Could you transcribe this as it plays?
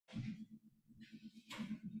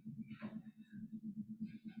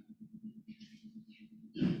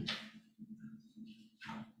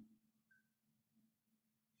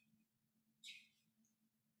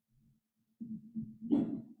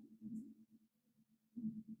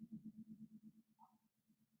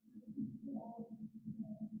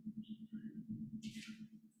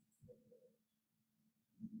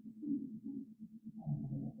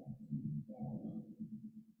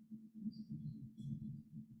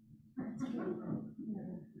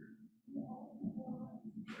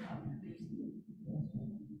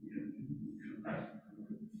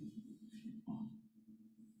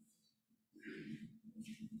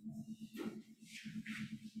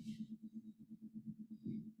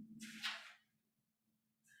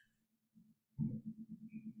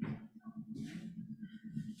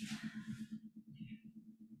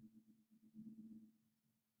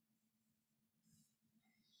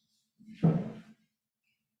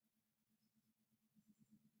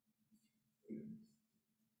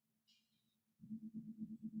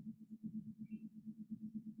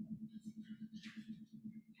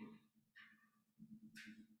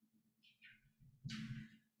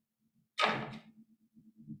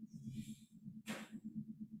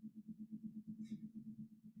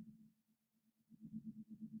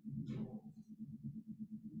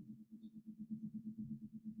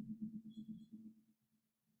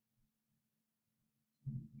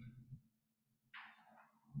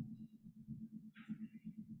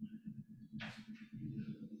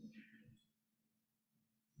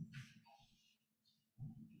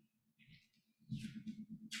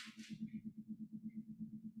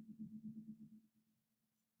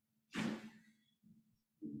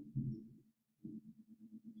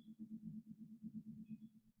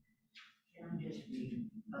I'm just reading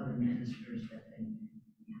other ministers that they,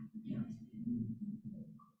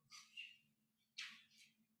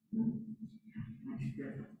 That's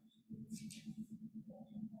good.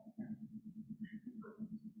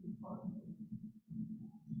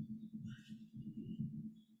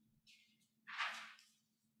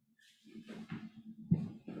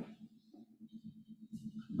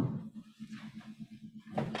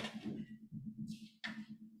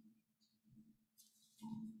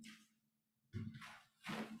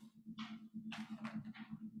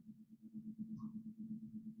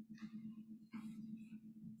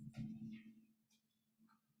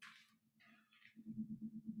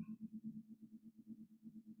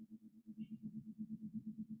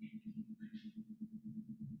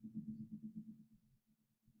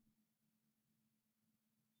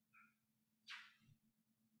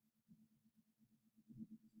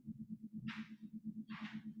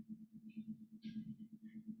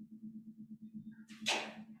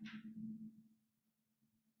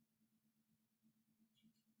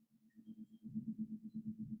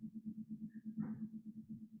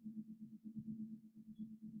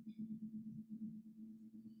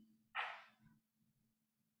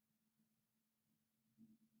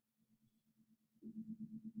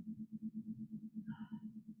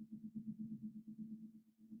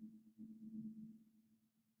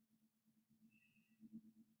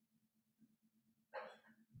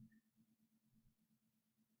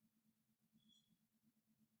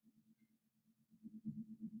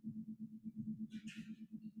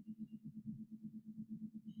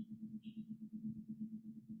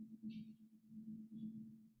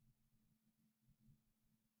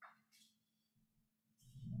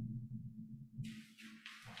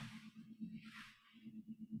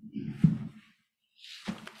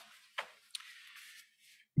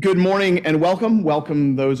 Good morning and welcome.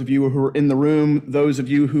 Welcome those of you who are in the room, those of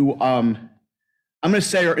you who I'm going to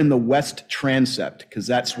say are in the West Transept, because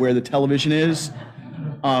that's where the television is.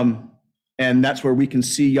 And that's where we can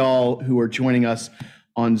see y'all who are joining us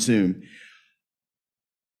on Zoom.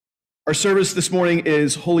 Our service this morning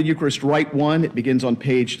is Holy Eucharist Rite 1. It begins on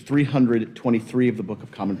page 323 of the Book of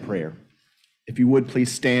Common Prayer. If you would,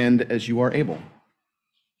 please stand as you are able.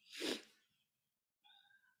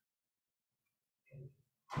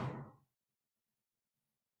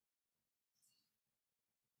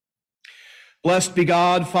 Blessed be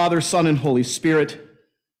God, Father, Son, and Holy Spirit.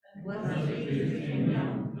 Blessed be his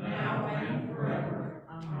kingdom, now and forever.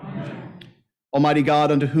 Amen. Almighty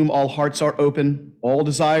God, unto whom all hearts are open, all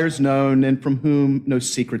desires known, and from whom no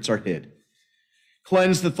secrets are hid.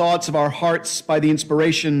 Cleanse the thoughts of our hearts by the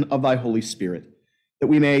inspiration of thy Holy Spirit, that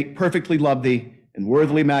we may perfectly love thee and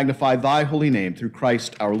worthily magnify thy holy name through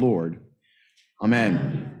Christ our Lord.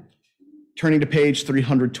 Amen. Turning to page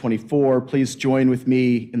 324, please join with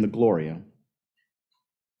me in the Gloria.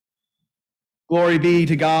 Glory be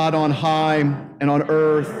to God on high, and on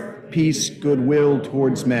earth peace, goodwill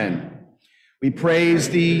towards men. We praise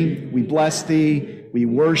thee, we bless thee, we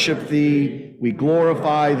worship thee, we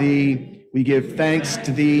glorify thee, we give thanks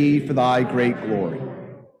to thee for thy great glory.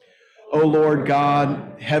 O Lord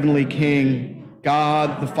God, heavenly King,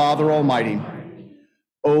 God, the Father Almighty.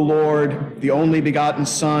 O Lord, the only begotten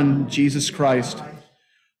Son, Jesus Christ.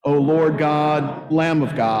 O Lord God, Lamb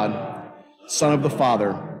of God, Son of the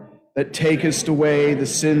Father, that takest away the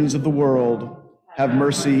sins of the world, have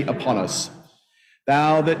mercy upon us.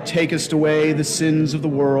 Thou that takest away the sins of the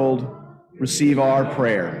world, receive our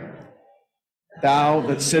prayer. Thou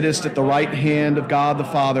that sittest at the right hand of God the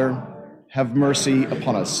Father, have mercy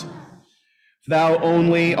upon us. Thou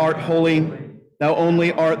only art holy, thou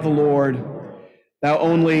only art the Lord, thou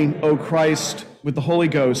only, O Christ, with the Holy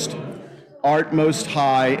Ghost, art most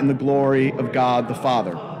high in the glory of God the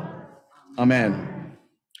Father. Amen.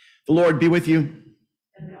 The Lord be with you.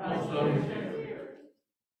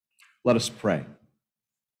 Let us pray.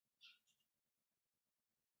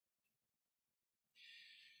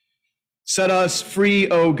 Set us free,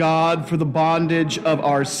 O God, for the bondage of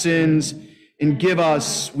our sins, and give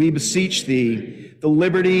us, we beseech thee, the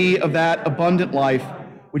liberty of that abundant life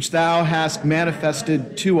which thou hast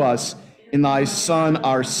manifested to us in thy Son,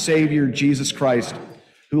 our Savior, Jesus Christ,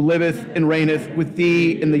 who liveth and reigneth with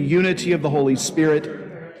thee in the unity of the Holy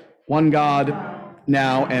Spirit, one God,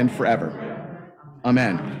 now and forever.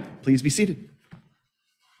 Amen. Please be seated.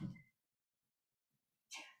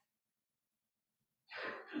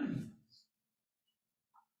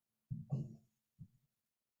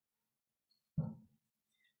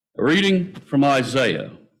 A reading from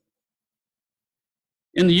Isaiah.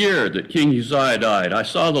 In the year that King Uzziah died, I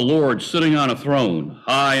saw the Lord sitting on a throne,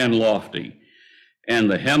 high and lofty,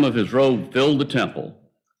 and the hem of his robe filled the temple.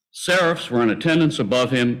 Seraphs were in attendance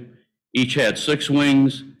above him. Each had 6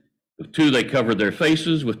 wings. With 2 they covered their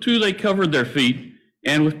faces, with 2 they covered their feet,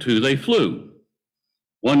 and with 2 they flew.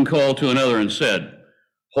 One called to another and said,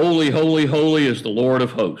 Holy, holy, holy is the Lord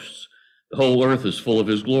of hosts. The whole earth is full of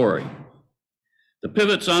his glory. The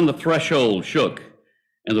pivots on the threshold shook,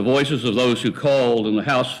 and the voices of those who called, and the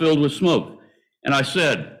house filled with smoke. And I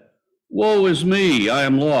said, Woe is me, I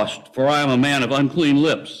am lost, for I am a man of unclean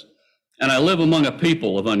lips, and I live among a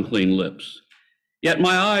people of unclean lips. Yet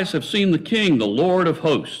my eyes have seen the King, the Lord of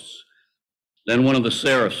hosts. Then one of the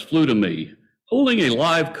seraphs flew to me, holding a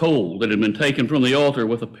live coal that had been taken from the altar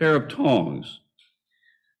with a pair of tongs.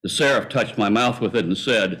 The seraph touched my mouth with it and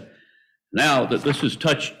said, Now that this has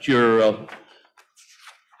touched your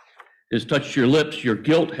lips, your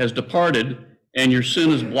guilt has departed, and your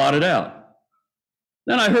sin is blotted out.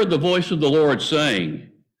 Then I heard the voice of the Lord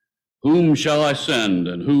saying, Whom shall I send,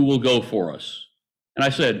 and who will go for us? And I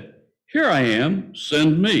said, Here I am,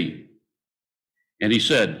 send me. And he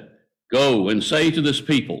said, Go and say to this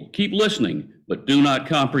people, Keep listening, but do not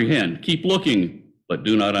comprehend. Keep looking, but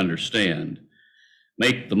do not understand.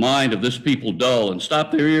 Make the mind of this people dull, and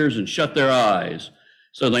stop their ears and shut their eyes,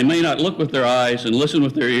 so they may not look with their eyes and listen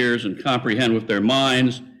with their ears and comprehend with their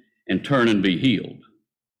minds and turn and be healed.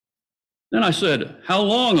 Then I said, How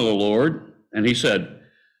long, O Lord? And he said,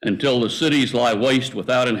 Until the cities lie waste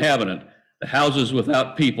without inhabitant, the houses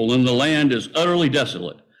without people, and the land is utterly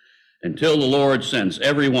desolate, until the Lord sends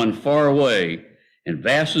everyone far away and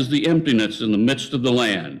vast is the emptiness in the midst of the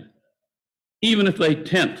land. Even if a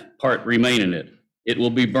tenth part remain in it, it will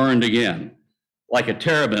be burned again, like a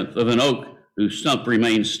terebinth of an oak whose stump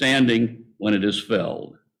remains standing when it is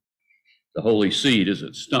felled. The holy seed is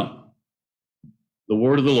its stump. The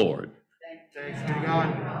word of the Lord. Thanks be to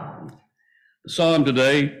God. The psalm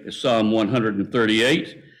today is Psalm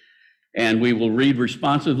 138, and we will read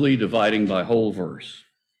responsively, dividing by whole verse.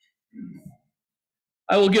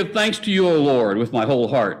 I will give thanks to you, O Lord, with my whole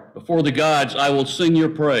heart. Before the gods, I will sing your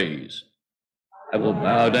praise. I will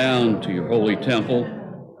bow down to your holy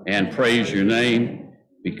temple and praise your name,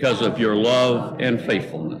 because of your love and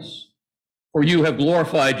faithfulness. For you have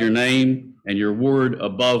glorified your name and your word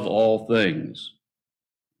above all things.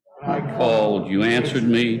 I called, you answered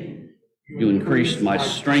me, you increased my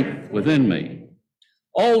strength within me.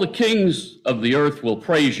 All the kings of the earth will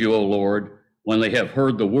praise you, O Lord, when they have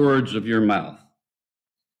heard the words of your mouth.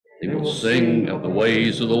 They will sing of the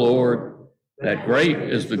ways of the Lord, that great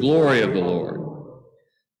is the glory of the Lord.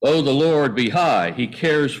 Though the Lord be high, he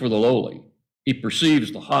cares for the lowly. He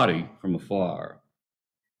perceives the haughty from afar.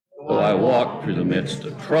 Though I walk through the midst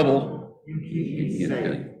of trouble,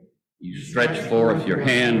 you stretch forth your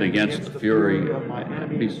hand against the fury of my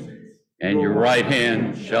enemies, and your right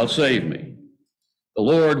hand shall save me. The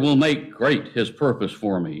Lord will make great his purpose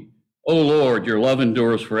for me. O Lord, your love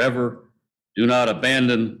endures forever. Do not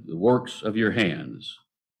abandon the works of your hands.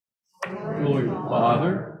 Glory to the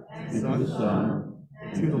Father, and to the Son,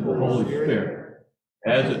 and to the Holy Spirit,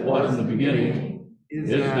 as it was in the beginning, is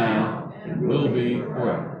now, and will be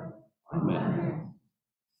forever. Amen.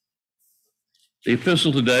 The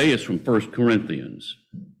epistle today is from 1 Corinthians.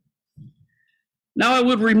 Now I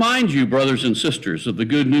would remind you, brothers and sisters, of the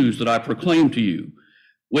good news that I proclaimed to you,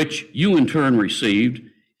 which you in turn received,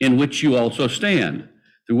 in which you also stand,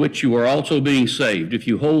 through which you are also being saved, if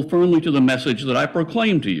you hold firmly to the message that I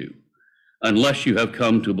proclaimed to you, unless you have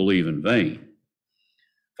come to believe in vain.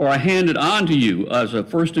 For I handed on to you as of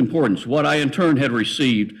first importance what I in turn had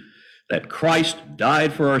received, that Christ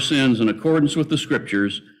died for our sins in accordance with the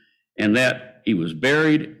Scriptures, and that he was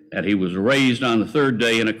buried, that he was raised on the third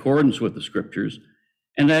day in accordance with the Scriptures,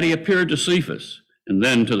 and that he appeared to Cephas, and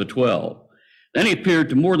then to the 12. Then he appeared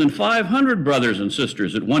to more than 500 brothers and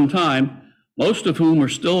sisters at one time, most of whom are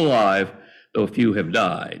still alive, though a few have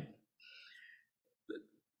died.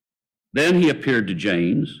 Then he appeared to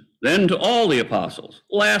James, then to all the apostles.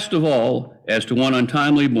 Last of all, as to one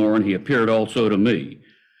untimely born, he appeared also to me.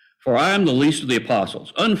 For I am the least of the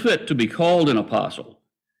apostles, unfit to be called an apostle,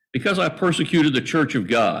 because I persecuted the church of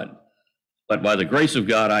God. But by the grace of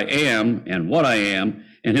God I am, and what I am,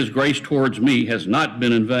 and his grace towards me has not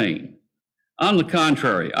been in vain. On the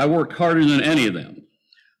contrary, I worked harder than any of them,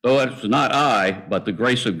 though it was not I, but the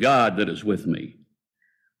grace of God that is with me.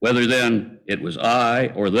 Whether then it was I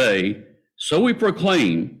or they, so we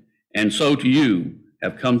proclaim, and so to you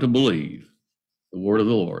have come to believe. The word of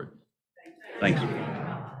the Lord. Thanks.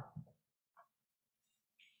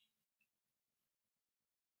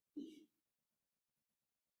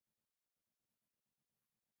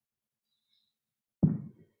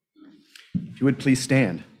 If you would please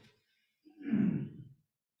stand.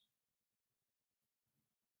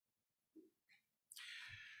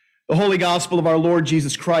 The Holy Gospel of our Lord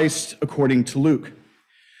Jesus Christ according to Luke.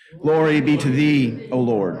 Glory be to thee, O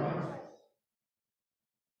Lord.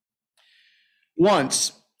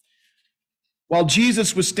 Once, while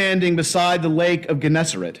Jesus was standing beside the lake of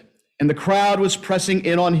Gennesaret, and the crowd was pressing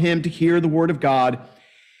in on him to hear the word of God,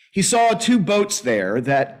 he saw two boats there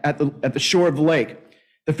that at the shore of the lake.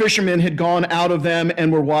 The fishermen had gone out of them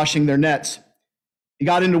and were washing their nets. He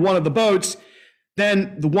got into one of the boats,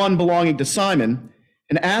 then the one belonging to Simon,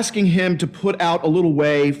 and asking him to put out a little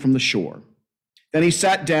way from the shore. Then he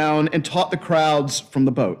sat down and taught the crowds from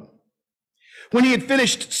the boat. When he had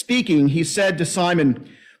finished speaking, he said to Simon,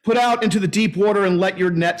 "Put out into the deep water and let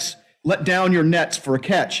down your nets for a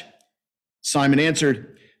catch." Simon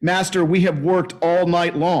answered, "Master, we have worked all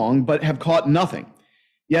night long, but have caught nothing.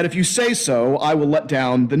 Yet if you say so, I will let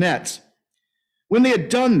down the nets." When they had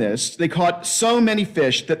done this, they caught so many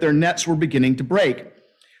fish that their nets were beginning to break.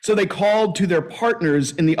 So they called to their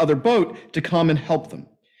partners in the other boat to come and help them.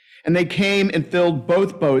 And they came and filled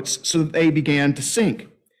both boats so that they began to sink.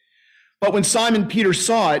 But when Simon Peter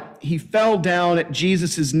saw it, he fell down at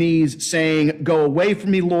Jesus' knees, saying, "Go away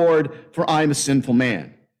from me, Lord, for I am a sinful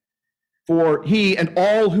man." For he and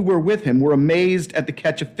all who were with him were amazed at the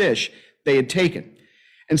catch of fish they had taken.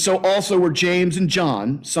 And so also were James and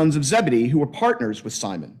John, sons of Zebedee, who were partners with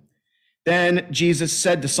Simon. Then Jesus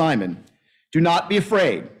said to Simon, "Do not be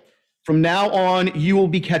afraid. From now on, you will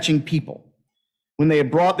be catching people." When they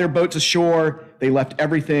had brought their boats ashore, they left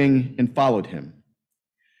everything and followed him.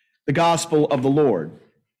 The gospel of the Lord.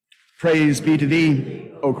 Praise be to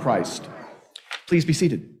thee, O Christ. Please be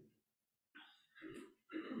seated.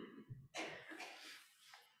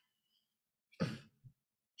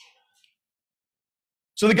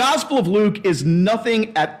 So the Gospel of Luke is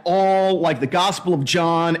nothing at all like the Gospel of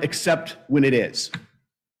John, except when it is.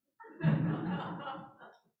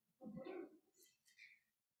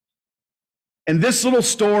 And this little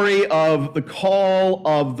story of the call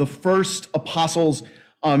of the first apostles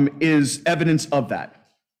is evidence of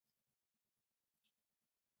that.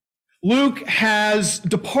 Luke has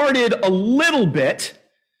departed a little bit,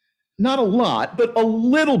 not a lot, but a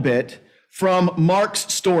little bit from Mark's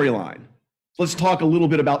storyline. Let's talk a little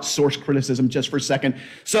bit about source criticism just for a second.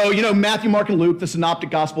 So, Matthew, Mark, and Luke, the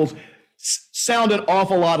synoptic gospels, sound an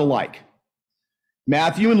awful lot alike.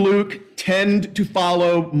 Matthew and Luke tend to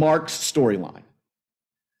follow Mark's storyline.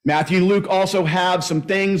 Matthew and Luke also have some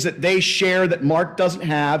things that they share that Mark doesn't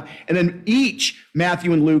have, and then each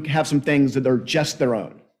Matthew and Luke have some things that are just their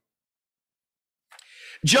own.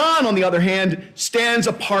 John, on the other hand, stands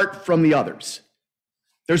apart from the others.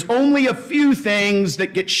 There's only a few things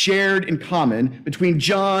that get shared in common between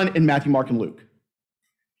John and Matthew, Mark, and Luke.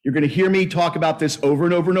 You're going to hear me talk about this over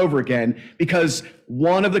and over and over again because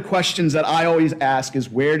one of the questions that I always ask is,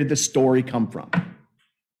 where did this story come from?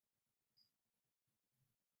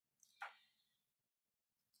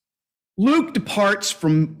 Luke departs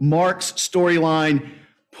from Mark's storyline,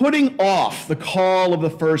 putting off the call of the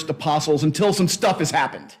first apostles until some stuff has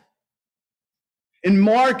happened. In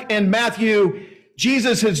Mark and Matthew,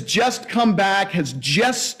 Jesus has just come back, has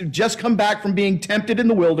just come back from being tempted in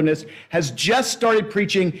the wilderness, has just started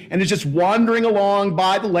preaching, and is just wandering along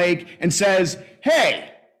by the lake and says, hey,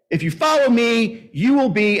 if you follow me, you will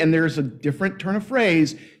be, and there's a different turn of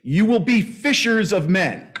phrase, you will be fishers of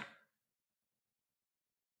men.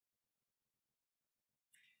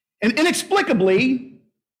 And inexplicably,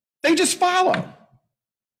 they just follow.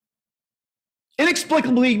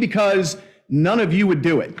 Inexplicably, because none of you would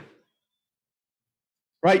do it.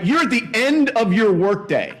 Right? You're at the end of your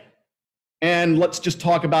workday. And let's just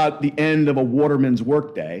talk about the end of a waterman's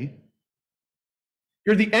workday.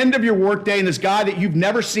 You're at the end of your workday, and this guy that you've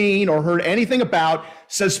never seen or heard anything about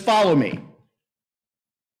says, follow me,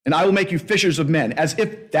 and I will make you fishers of men, as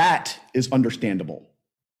if that is understandable.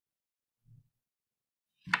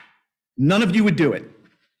 None of you would do it.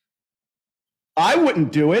 I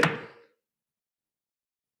wouldn't do it.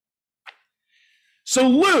 So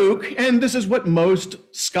Luke, and this is what most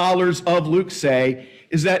scholars of Luke say,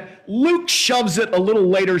 is that Luke shoves it a little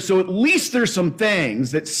later, so at least there's some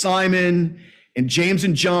things that Simon and James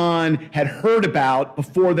and John had heard about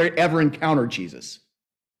before they ever encountered Jesus.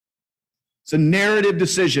 It's a narrative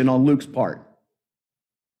decision on Luke's part.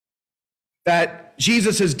 That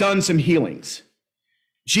Jesus has done some healings.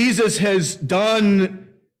 Jesus has done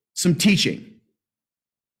some teaching.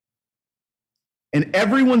 And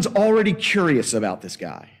everyone's already curious about this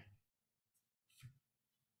guy.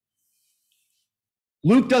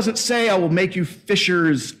 Luke doesn't say, I will make you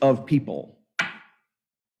fishers of people.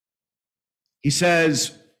 He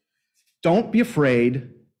says, don't be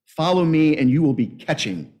afraid, follow me, and you will be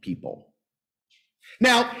catching people.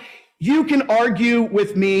 Now, you can argue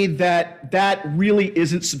with me that that really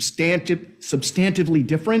isn't substantively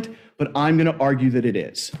different, but I'm going to argue that it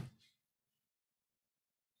is.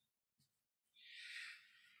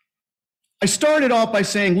 I started off by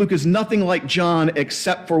saying Luke is nothing like John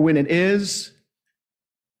except for when it is.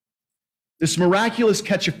 This miraculous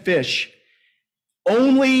catch of fish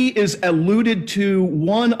only is alluded to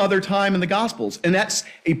one other time in the Gospels, and that's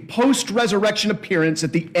a post-resurrection appearance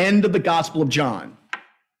at the end of the Gospel of John.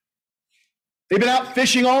 They've been out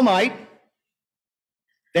fishing all night.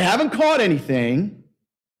 They haven't caught anything.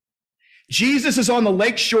 Jesus is on the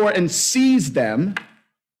lake shore and sees them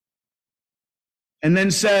and then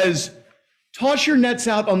says, toss your nets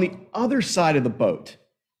out on the other side of the boat.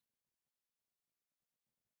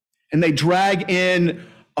 And they drag in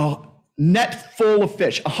a net full of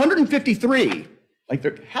fish, 153.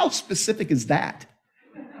 How specific is that?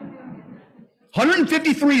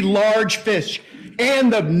 153 large fish,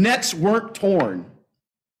 and the nets weren't torn.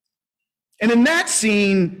 And in that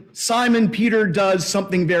scene, Simon Peter does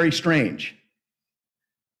something very strange.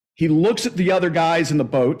 He looks at the other guys in the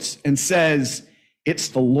boats and says, it's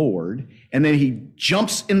the Lord. And then he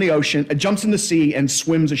jumps in the sea and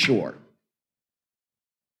swims ashore.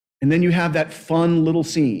 And then you have that fun little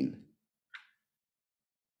scene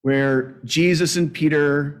where Jesus and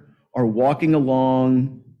Peter are walking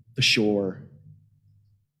along the shore.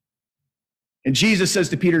 And Jesus says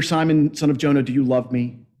to Peter, Simon, son of Jonah, do you love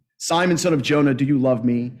me? Simon, son of Jonah, do you love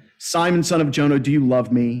me? Simon, son of Jonah, do you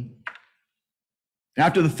love me?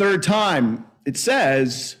 After the third time, it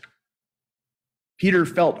says, Peter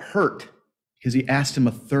felt hurt because he asked him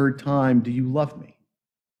a third time, do you love me?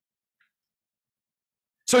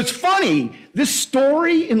 So it's funny, this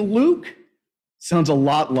story in Luke sounds a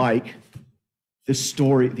lot like this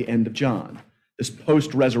story at the end of John, this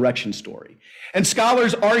post-resurrection story. And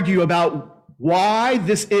scholars argue about why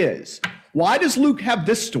this is. Why does Luke have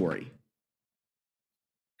this story?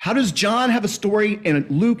 How does John have a story and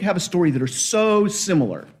Luke have a story that are so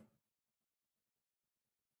similar?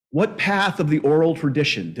 What path of the oral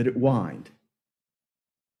tradition did it wind?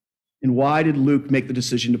 And why did Luke make the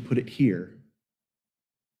decision to put it here?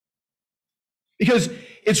 Because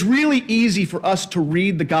it's really easy for us to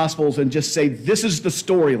read the Gospels and just say, this is the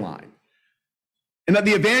storyline. And that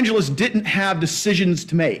the evangelists didn't have decisions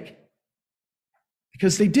to make.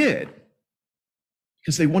 Because they did.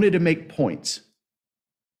 Because they wanted to make points.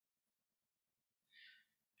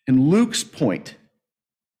 And Luke's point,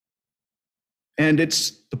 and it's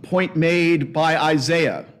the point made by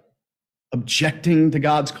Isaiah, objecting to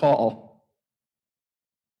God's call.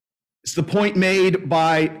 It's the point made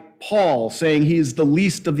by Paul saying he is the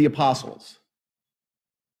least of the apostles.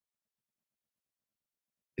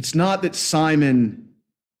 It's not that Simon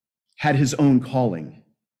had his own calling.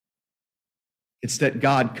 It's that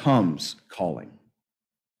God comes calling.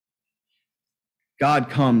 God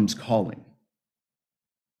comes calling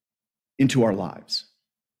into our lives.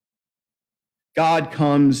 God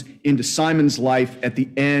comes into Simon's life at the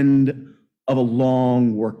end of a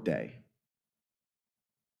long workday.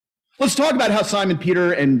 Let's talk about how Simon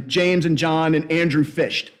Peter and James and John and Andrew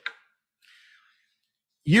fished.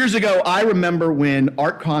 Years ago, I remember when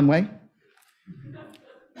Art Conway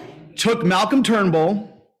took Malcolm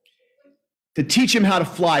Turnbull to teach him how to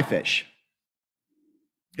fly fish.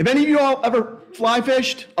 Have any of you all ever fly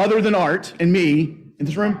fished, other than Art and me in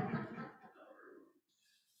this room?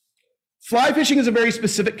 Fly fishing is a very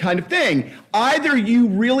specific kind of thing. Either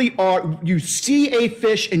you see a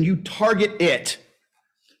fish and you target it,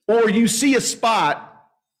 or you see a spot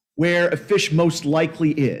where a fish most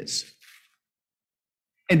likely is.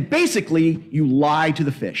 And basically, you lie to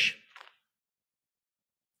the fish.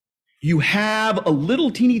 You have a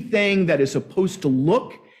little teeny thing that is supposed to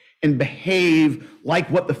look and behave like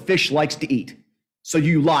what the fish likes to eat. So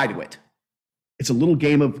you lie to it. It's a little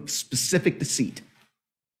game of specific deceit.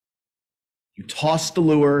 You toss the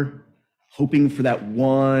lure, hoping for that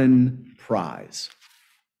one prize.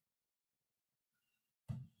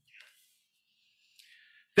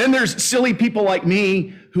 Then there's silly people like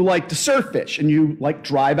me who like to surf fish, and you like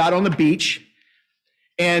drive out on the beach,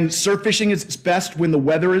 and surf fishing is its best when the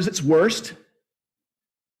weather is its worst,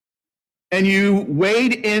 and you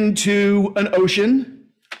wade into an ocean,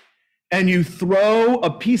 and you throw a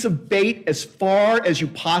piece of bait as far as you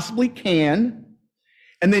possibly can,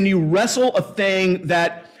 and then you wrestle a thing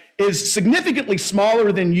that is significantly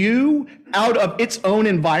smaller than you out of its own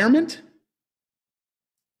environment.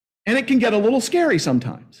 And it can get a little scary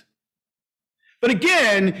sometimes. But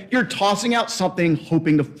again, you're tossing out something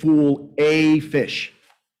hoping to fool a fish.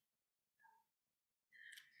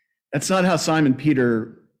 That's not how Simon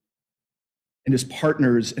Peter and his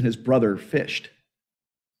partners and his brother fished.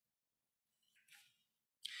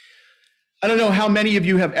 I don't know how many of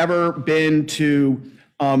you have ever been to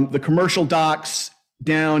the commercial docks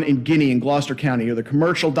down in Guinea in Gloucester County, or the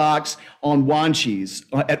commercial docks on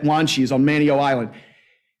at Wanchese on Manio Island,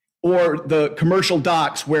 or the commercial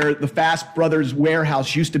docks where the Fast Brothers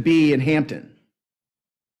warehouse used to be in Hampton.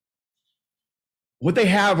 What they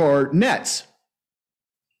have are nets.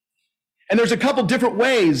 And there's a couple different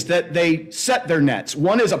ways that they set their nets.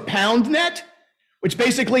 One is a pound net, which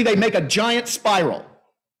basically they make a giant spiral,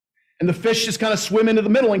 and the fish just kind of swim into the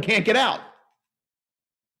middle and can't get out.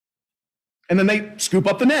 And then they scoop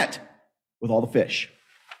up the net with all the fish.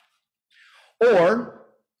 Or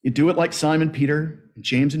you do it like Simon Peter and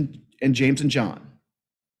James and John.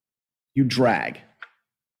 You drag.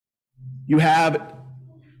 You have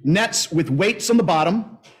nets with weights on the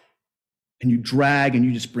bottom, and you drag and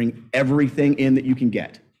you just bring everything in that you can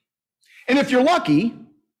get. And if you're lucky,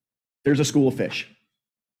 there's a school of fish.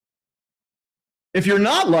 If you're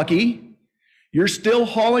not lucky, you're still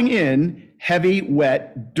hauling in heavy,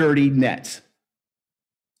 wet, dirty nets.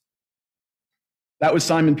 That was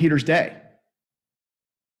Simon Peter's day.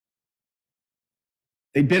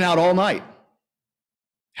 They'd been out all night,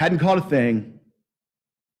 hadn't caught a thing,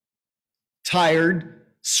 tired,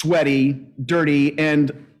 sweaty, dirty,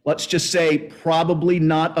 and let's just say probably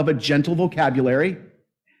not of a gentle vocabulary.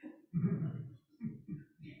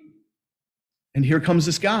 And here comes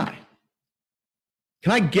this guy.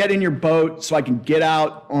 Can I get in your boat so I can get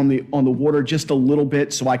out on the water just a little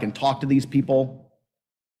bit so I can talk to these people?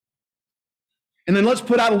 And then let's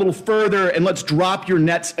put out a little further and let's drop your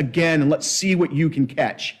nets again and let's see what you can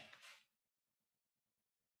catch.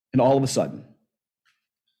 And all of a sudden,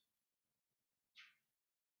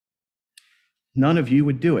 none of you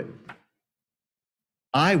would do it.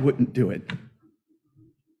 I wouldn't do it.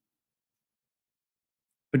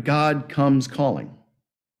 But God comes calling.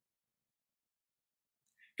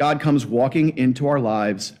 God comes walking into our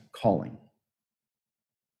lives calling.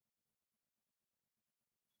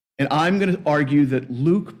 And I'm going to argue that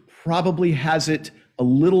Luke probably has it a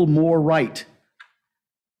little more right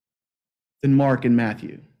than Mark and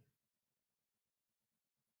Matthew.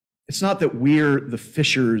 It's not that we're the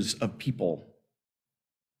fishers of people.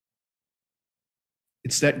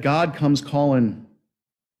 It's that God comes calling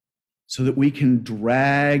so that we can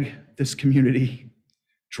drag this community,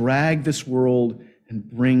 drag this world, and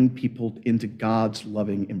bring people into God's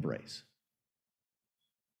loving embrace.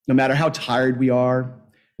 No matter how tired we are,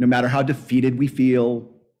 no matter how defeated we feel,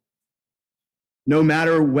 no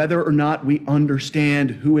matter whether or not we understand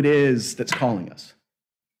who it is that's calling us,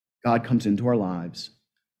 God comes into our lives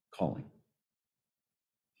calling.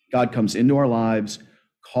 God comes into our lives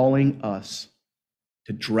calling us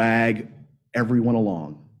to drag everyone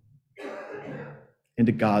along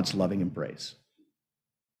into God's loving embrace.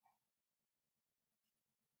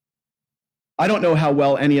 I don't know how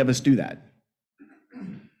well any of us do that.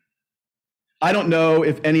 I don't know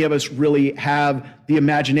if any of us really have the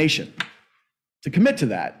imagination to commit to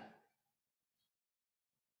that.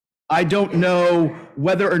 I don't know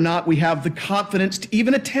whether or not we have the confidence to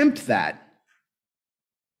even attempt that.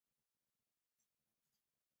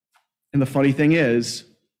 And the funny thing is,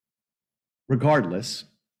 regardless,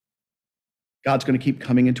 God's going to keep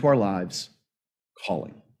coming into our lives,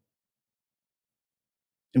 calling.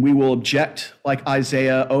 And we will object like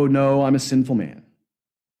Isaiah, "Oh no, I'm a sinful man."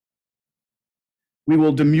 We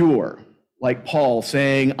will demur like Paul,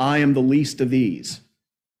 saying, "I am the least of these."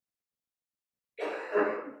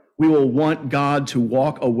 We will want God to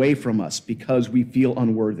walk away from us because we feel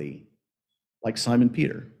unworthy, like Simon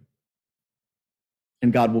Peter.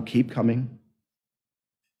 And God will keep coming,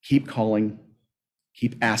 keep calling,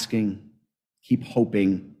 keep asking, keep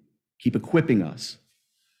hoping, keep equipping us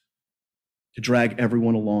to drag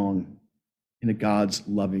everyone along into God's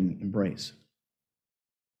loving embrace.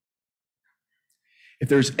 If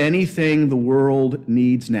there's anything the world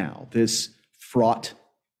needs now, this fraught,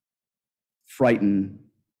 frightened,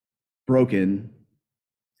 broken,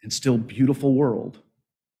 and still beautiful world,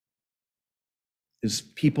 is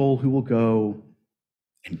people who will go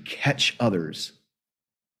and catch others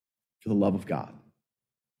for the love of God.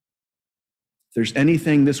 If there's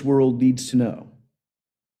anything this world needs to know,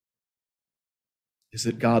 is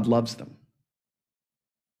that God loves them.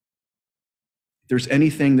 If there's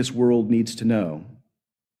anything this world needs to know,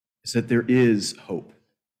 is that there is hope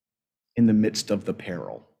in the midst of the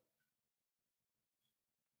peril.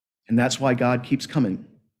 And that's why God keeps coming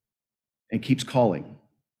and keeps calling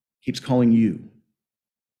you,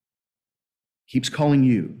 keeps calling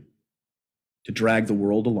you to drag the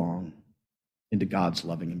world along into God's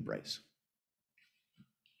loving embrace.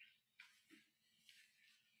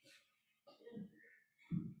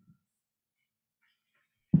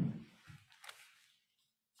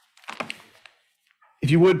 If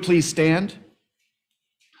you would, please stand.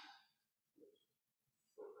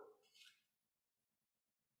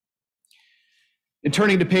 In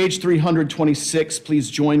turning to page 326, please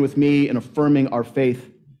join with me in affirming our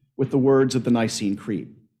faith with the words of the Nicene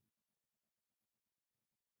Creed.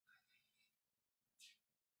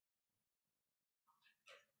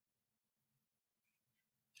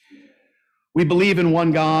 We believe in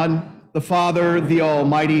one God, the Father, the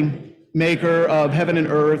Almighty, maker of heaven and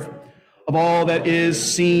earth, of all that is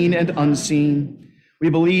seen and unseen.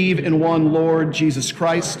 We believe in one Lord Jesus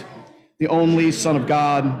Christ, the only Son of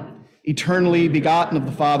God, eternally begotten of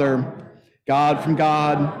the Father, God from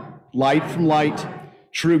God, light from light,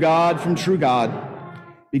 true God from true God,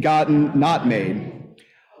 begotten, not made,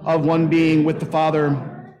 of one being with the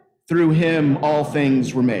Father. Through him all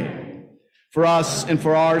things were made. For us and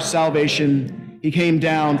for our salvation, he came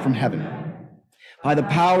down from heaven. By the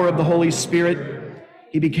power of the Holy Spirit,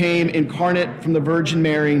 he became incarnate from the Virgin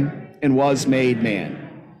Mary and was made man.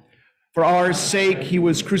 For our sake, he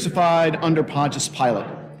was crucified under Pontius Pilate.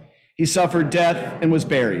 He suffered death and was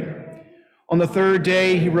buried. On the third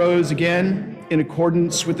day, he rose again in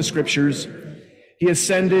accordance with the Scriptures. He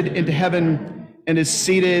ascended into heaven and is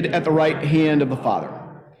seated at the right hand of the Father.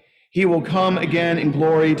 He will come again in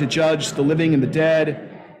glory to judge the living and the dead,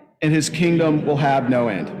 and his kingdom will have no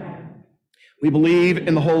end. We believe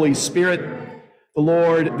in the Holy Spirit, the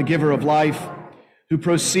Lord, the giver of life, who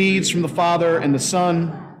proceeds from the Father and the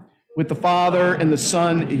Son. With the Father and the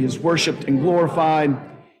Son, he is worshiped and glorified.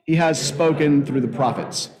 He has spoken through the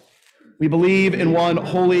prophets. We believe in one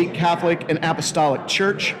holy, Catholic, and apostolic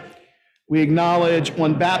church. We acknowledge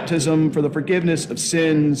one baptism for the forgiveness of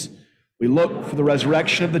sins. We look for the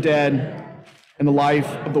resurrection of the dead and the life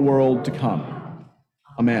of the world to come.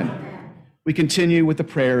 Amen. We continue with the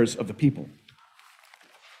prayers of the people.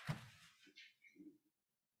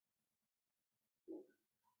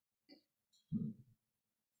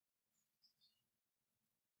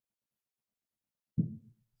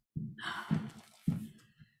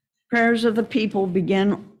 Prayers of the people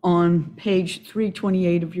begin on page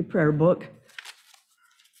 328 of your prayer book.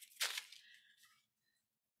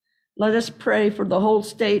 Let us pray for the whole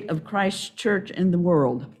state of Christ's church and the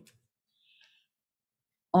world.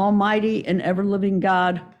 Almighty and ever-living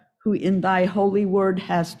God, who in thy holy word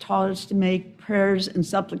hast taught us to make prayers and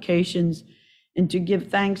supplications and to give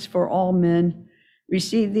thanks for all men,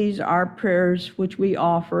 receive these our prayers which we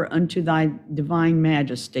offer unto thy divine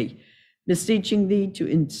majesty, beseeching thee to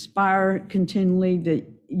inspire continually the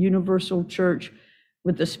universal church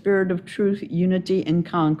with the spirit of truth, unity, and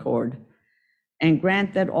concord, and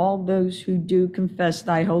grant that all those who do confess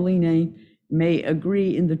thy holy name may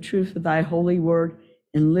agree in the truth of thy holy word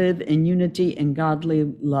and live in unity and godly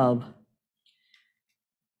love.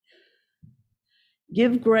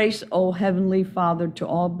 Give grace, O Heavenly Father, to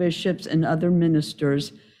all bishops and other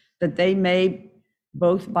ministers, that they may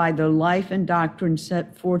both by the life and doctrine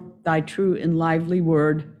set forth thy true and lively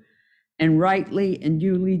word, and rightly and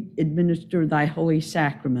duly administer thy holy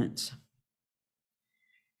sacraments.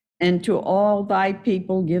 And to all thy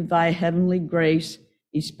people give thy heavenly grace,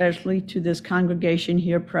 especially to this congregation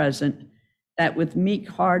here present, that with meek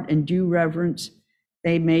heart and due reverence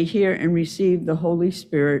they may hear and receive the Holy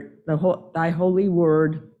Spirit, thy holy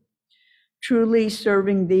word, truly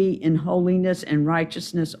serving thee in holiness and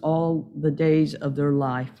righteousness all the days of their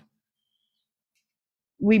life.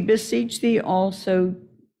 We beseech thee also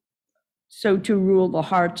so to rule the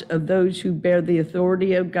hearts of those who bear the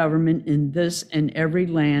authority of government in this and every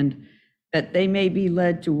land, that they may be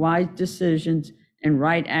led to wise decisions and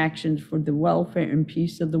right actions for the welfare and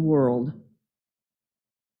peace of the world.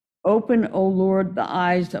 Open, O Lord, the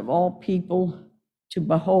eyes of all people to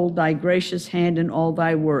behold thy gracious hand in all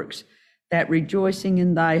thy works, that rejoicing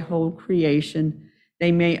in thy whole creation,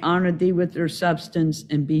 they may honor thee with their substance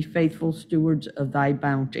and be faithful stewards of thy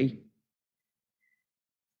bounty.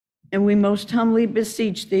 And we most humbly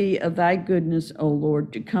beseech thee of thy goodness, O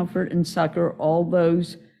Lord, to comfort and succor all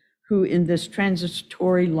those who in this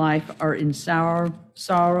transitory life are in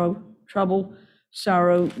sorrow, trouble,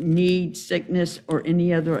 need, sickness, or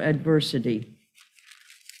any other adversity.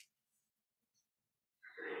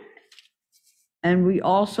 And we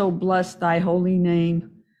also bless thy holy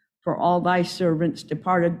name for all thy servants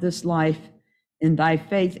departed this life in thy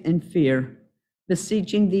faith and fear,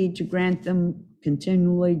 beseeching thee to grant them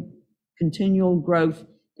continual growth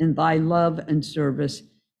in thy love and service,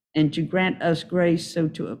 and to grant us grace so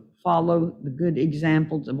to follow the good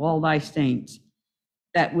examples of all thy saints,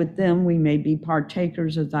 that with them we may be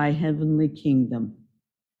partakers of thy heavenly kingdom.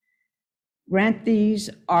 Grant these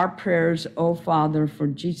our prayers, O Father, for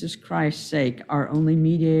Jesus Christ's sake, our only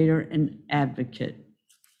mediator and advocate.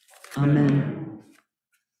 Amen.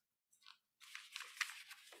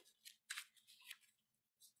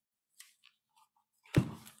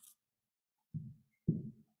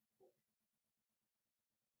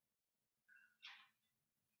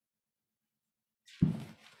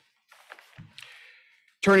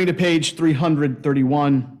 Turning to page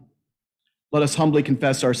 331, let us humbly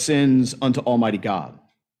confess our sins unto Almighty God.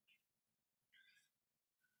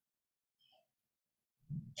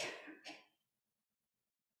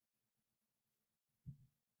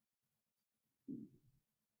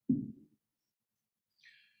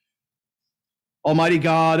 Almighty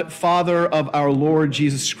God, Father of our Lord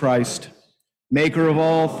Jesus Christ, maker of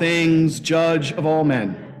all things, judge of all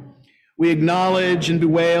men, we acknowledge and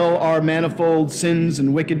bewail our manifold sins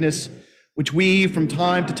and wickedness, which we from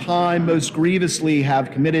time to time most grievously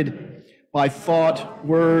have committed by thought,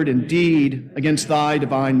 word, and deed against thy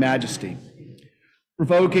divine majesty,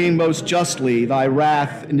 provoking most justly thy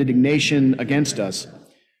wrath and indignation against us.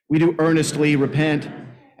 We do earnestly repent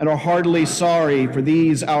and are heartily sorry for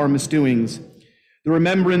these our misdoings. The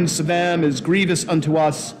remembrance of them is grievous unto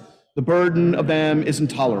us. The burden of them is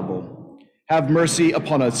intolerable. Have mercy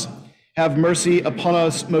upon us. Have mercy upon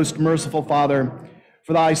us, most merciful Father.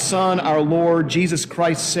 For thy Son, our Lord Jesus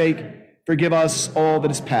Christ's sake, forgive us all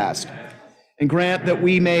that is past, and grant that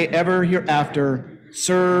we may ever hereafter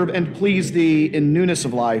serve and please thee in newness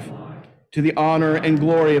of life, to the honor and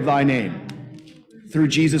glory of thy name. Through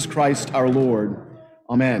Jesus Christ our Lord.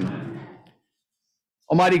 Amen.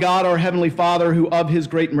 Almighty God, our heavenly Father, who of his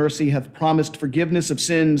great mercy hath promised forgiveness of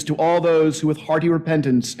sins to all those who with hearty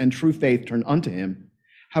repentance and true faith turn unto him,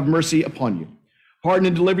 have mercy upon you. Pardon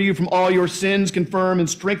and deliver you from all your sins, confirm and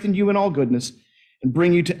strengthen you in all goodness, and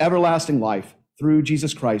bring you to everlasting life through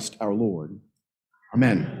Jesus Christ our Lord.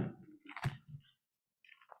 Amen.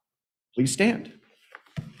 Please stand.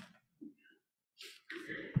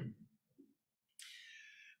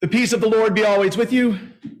 The peace of the Lord be always with you.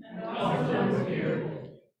 And also with you.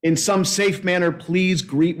 In some safe manner, please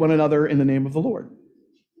greet one another in the name of the Lord.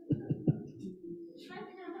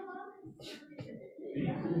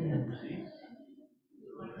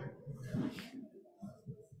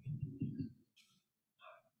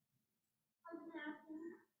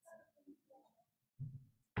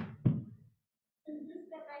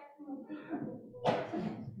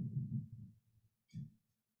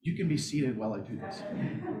 You can be seated while I do this.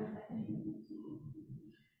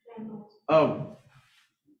 Oh,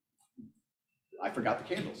 I forgot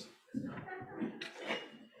the candles.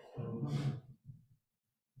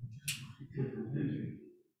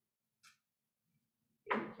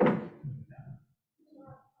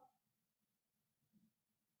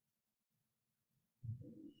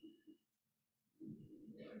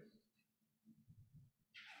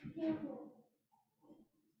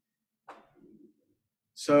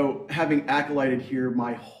 So having acolyted here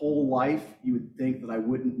my whole life, you would think that I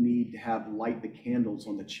wouldn't need to have light the candles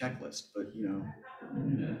on the checklist, but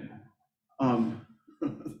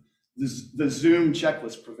the Zoom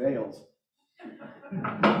checklist prevails.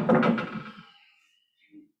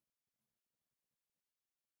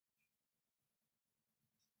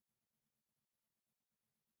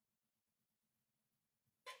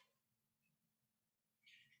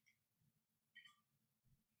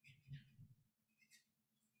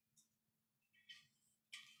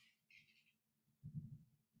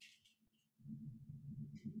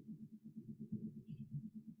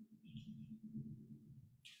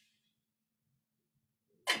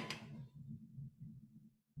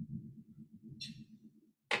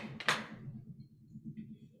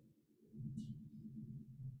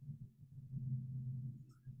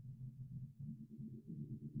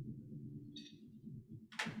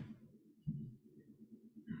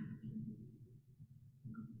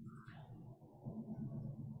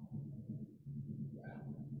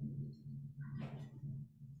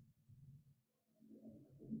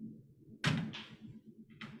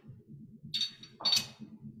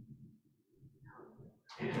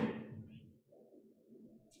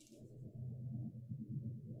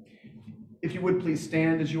 If you would please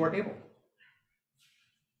stand as you are able.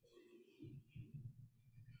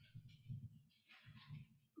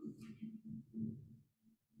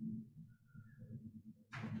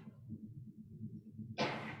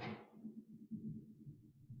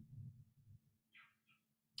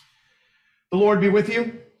 The Lord be with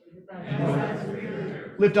you.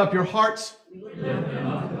 Lift up your hearts.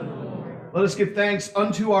 Let us give thanks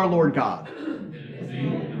unto our Lord God.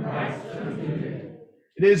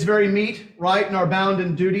 It is very meet, right, and our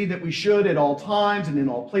bounden duty that we should at all times and in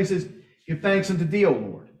all places give thanks unto thee, O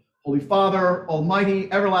Lord, Holy Father, Almighty,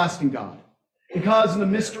 everlasting God, because in the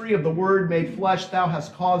mystery of the Word made flesh thou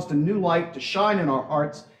hast caused a new light to shine in our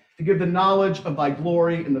hearts, to give the knowledge of thy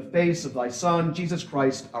glory in the face of thy Son, Jesus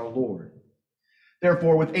Christ our Lord.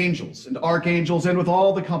 Therefore, with angels and archangels and with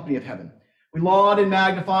all the company of heaven, we laud and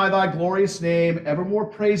magnify thy glorious name, evermore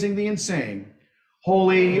praising thee and saying,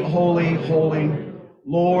 Holy, holy, holy,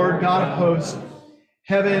 Lord God of hosts,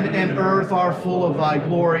 heaven and earth are full of thy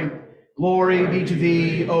glory. Glory be to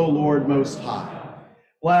thee, O Lord most high.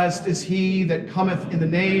 Blessed is he that cometh in the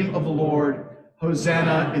name of the Lord.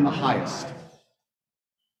 Hosanna in the highest.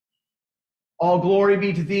 All glory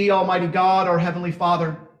be to thee, Almighty God, our heavenly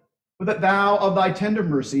Father, for that thou of thy tender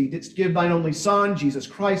mercy didst give thine only Son, Jesus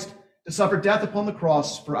Christ, to suffer death upon the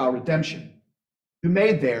cross for our redemption, who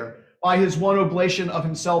made there, by his one oblation of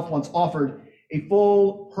himself once offered, a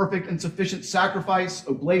full, perfect, and sufficient sacrifice,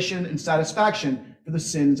 oblation, and satisfaction for the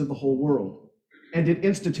sins of the whole world, and did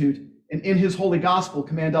institute, and in his holy gospel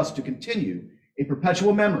command us to continue a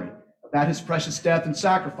perpetual memory of that his precious death and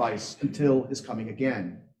sacrifice until his coming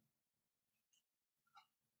again.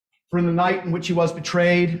 For in the night in which he was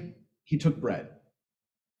betrayed, he took bread.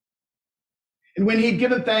 And when he had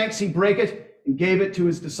given thanks, he brake it and gave it to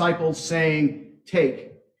his disciples, saying,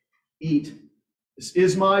 Take, eat. This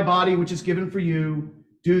is my body, which is given for you.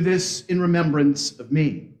 Do this in remembrance of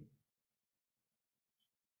me.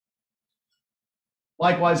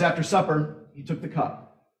 Likewise, after supper, he took the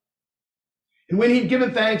cup. And when he had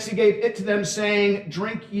given thanks, he gave it to them, saying,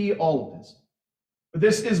 Drink ye all of this. For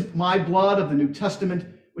this is my blood of the New Testament,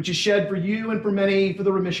 which is shed for you and for many for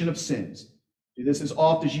the remission of sins. Do this as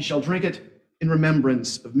oft as ye shall drink it in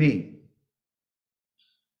remembrance of me.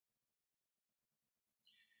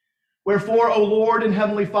 Wherefore, O Lord and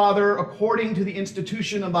Heavenly Father, according to the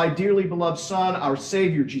institution of thy dearly beloved Son, our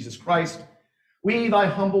Savior, Jesus Christ, we, thy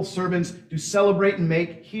humble servants, do celebrate and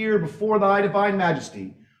make here before thy divine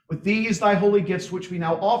majesty, with these thy holy gifts which we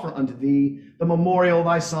now offer unto thee, the memorial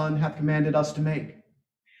thy Son hath commanded us to make.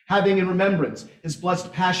 Having in remembrance his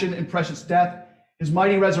blessed passion and precious death, his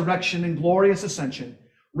mighty resurrection and glorious ascension,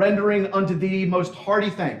 rendering unto thee most hearty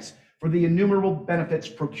thanks for the innumerable benefits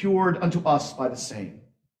procured unto us by the same.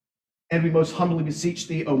 And we most humbly beseech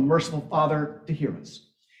thee, O merciful Father, to hear us.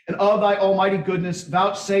 And of thy almighty goodness,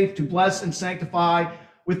 vouchsafe to bless and sanctify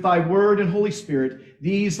with thy word and Holy Spirit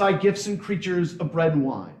these thy gifts and creatures of bread and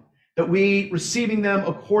wine, that we, receiving them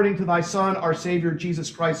according to thy Son, our Savior,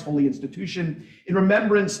 Jesus Christ's holy institution, in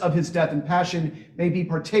remembrance of his death and passion, may be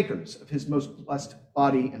partakers of his most blessed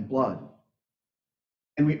body and blood.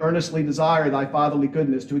 And we earnestly desire thy fatherly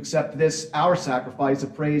goodness to accept this, our sacrifice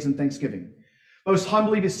of praise and thanksgiving, most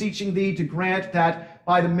humbly beseeching thee to grant that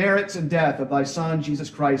by the merits and death of thy Son, Jesus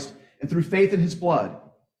Christ, and through faith in his blood,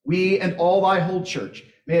 we and all thy whole church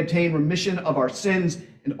may obtain remission of our sins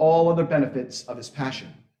and all other benefits of his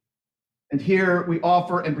passion. And here we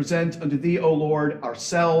offer and present unto thee, O Lord,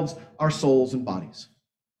 ourselves, our souls and bodies,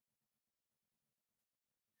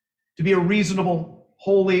 to be a reasonable,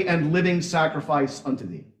 holy, and living sacrifice unto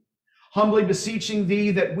thee, humbly beseeching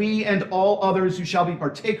thee that we and all others who shall be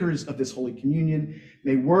partakers of this holy communion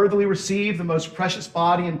may worthily receive the most precious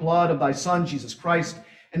body and blood of thy Son, Jesus Christ,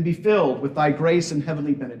 and be filled with thy grace and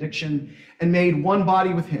heavenly benediction, and made one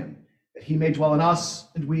body with him, that he may dwell in us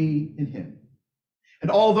and we in him. And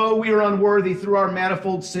although we are unworthy through our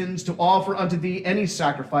manifold sins to offer unto thee any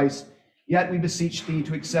sacrifice, yet we beseech thee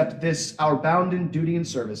to accept this our bounden duty and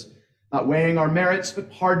service, not weighing our merits,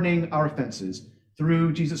 but pardoning our offenses,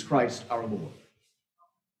 through Jesus Christ our Lord,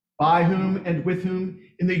 by whom and with whom,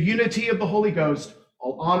 in the unity of the Holy Ghost,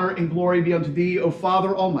 all honor and glory be unto thee, O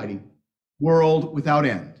Father Almighty, world without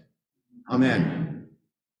end. Amen.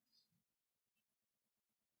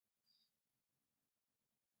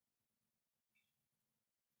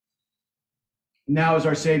 Now, as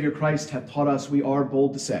our Savior Christ hath taught us, we are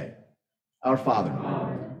bold to say, Our Father,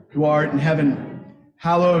 who art in heaven,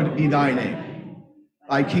 hallowed be thy name.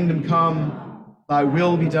 Thy kingdom come, thy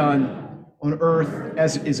will be done, on earth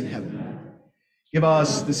as it is in heaven. Give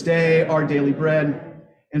us this day our daily bread,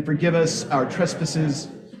 and forgive us our trespasses,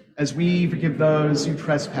 as we forgive those who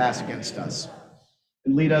trespass against us.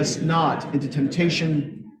 And lead us not into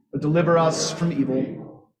temptation, but deliver us from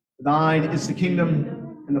evil. For thine is the kingdom,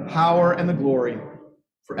 and the power and the glory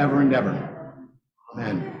forever and ever.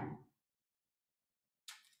 Amen.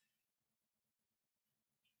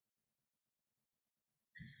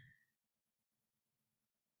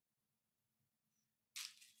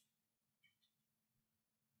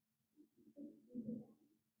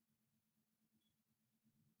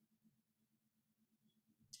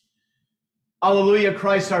 Alleluia,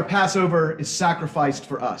 Christ our Passover is sacrificed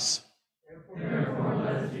for us. Therefore,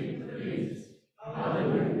 let us eat the feast.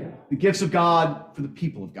 Hallelujah. The gifts of God for the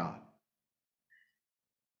people of God.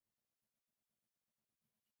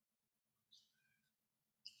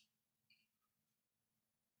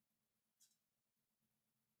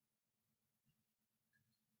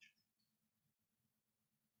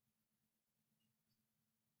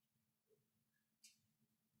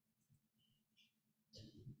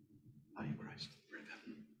 Body of Christ.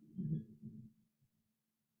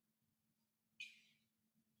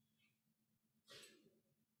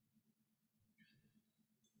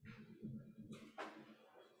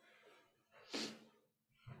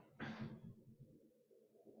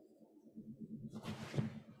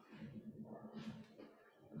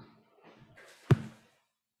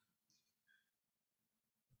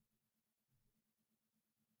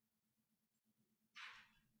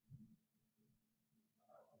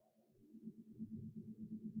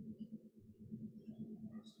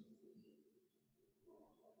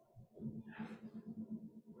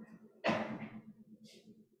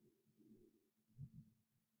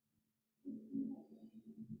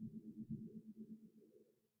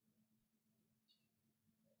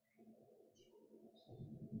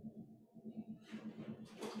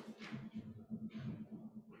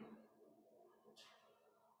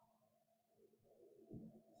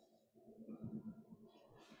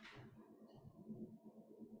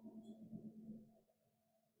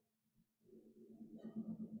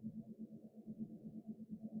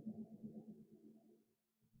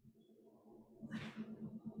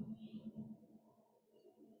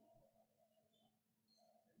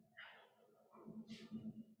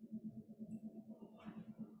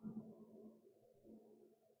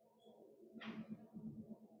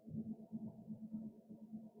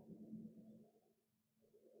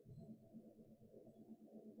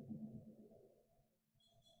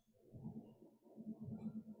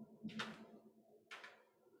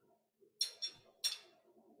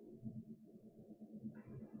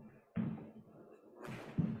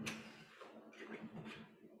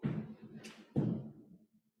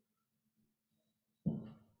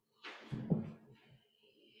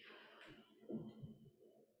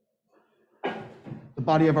 The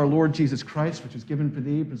body of our Lord Jesus Christ, which was given for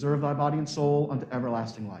thee, preserve thy body and soul unto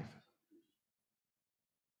everlasting life.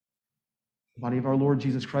 The body of our Lord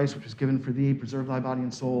Jesus Christ, which was given for thee, preserve thy body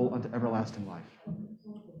and soul unto everlasting life.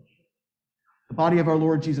 The body of our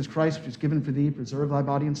Lord Jesus Christ, which was given for thee, preserve thy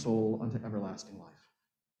body and soul unto everlasting life.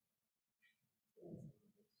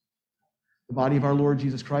 The body of our Lord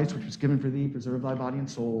Jesus Christ, which was given for thee, preserve thy body and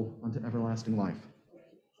soul unto everlasting life.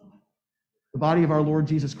 The body of our Lord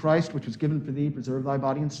Jesus Christ, which was given for thee, preserve thy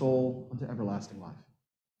body and soul unto everlasting life.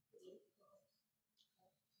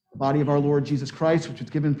 The body of our Lord Jesus Christ, which was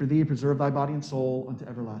given for thee, preserve thy body and soul unto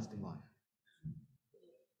everlasting life.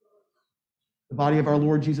 The body of our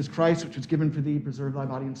Lord Jesus Christ, which was given for thee, preserve thy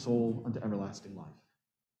body and soul unto everlasting life.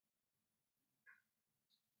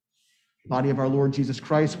 The body of our Lord Jesus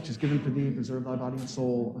Christ, which is given for thee, preserve thy body and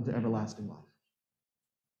soul unto everlasting life.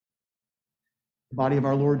 The body of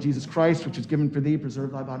our Lord Jesus Christ, which is given for thee,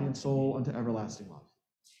 preserve thy body and soul unto everlasting life.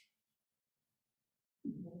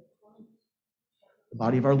 The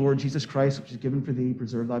body of our Lord Jesus Christ, which is given for thee,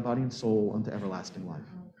 preserve thy body and soul unto everlasting life.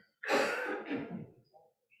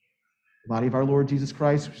 The body of our Lord Jesus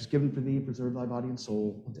Christ, which is given for thee, preserve thy body and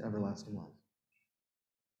soul unto everlasting life.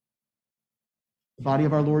 The body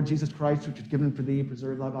of our Lord Jesus Christ, which is given for thee,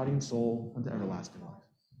 preserve thy body and soul unto everlasting life.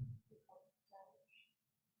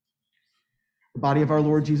 The body of our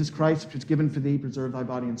Lord Jesus Christ, which is given for thee, preserve thy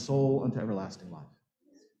body and soul unto everlasting life.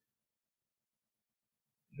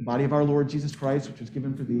 The body of our Lord Jesus Christ, which was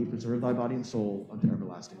given for thee, preserve thy body and soul unto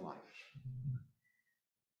everlasting life.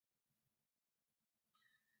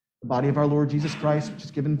 The body of our Lord Jesus Christ, which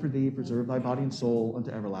is given for thee, preserve thy body and soul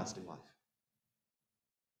unto everlasting life.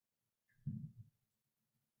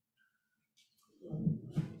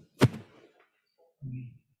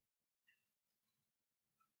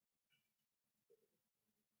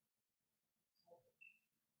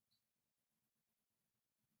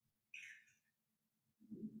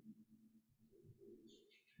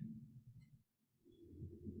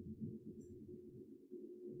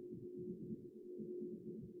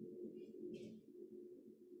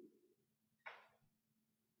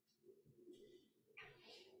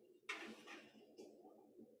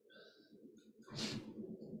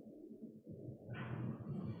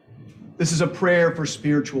 This is a prayer for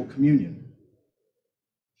spiritual communion.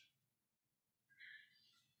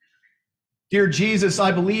 Dear Jesus,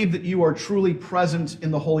 I believe that you are truly present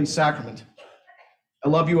in the Holy Sacrament. I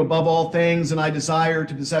love you above all things, and I desire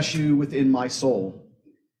to possess you within my soul.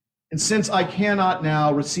 And since I cannot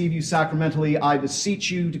now receive you sacramentally, I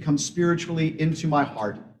beseech you to come spiritually into my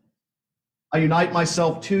heart. I unite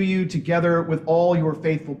myself to you together with all your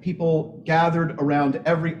faithful people gathered around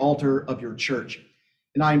every altar of your church.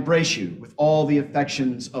 And I embrace you with all the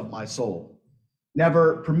affections of my soul.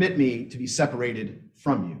 Never permit me to be separated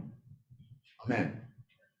from you. Amen.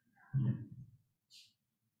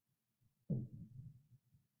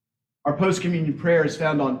 Our post-communion prayer is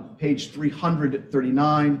found on page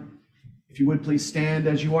 339. If you would please stand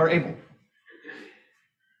as you are able.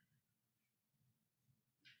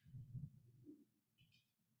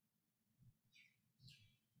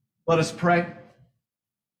 Let us pray.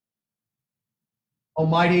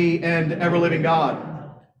 Almighty and ever-living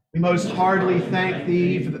God, we most heartily thank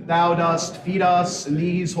thee for that thou dost feed us in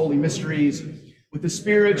these holy mysteries with the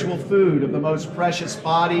spiritual food of the most precious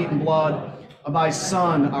body and blood of thy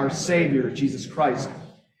Son, our Savior, Jesus Christ,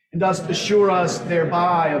 and dost assure us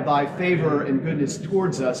thereby of thy favor and goodness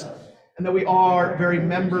towards us, and that we are very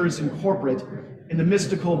members incorporate in the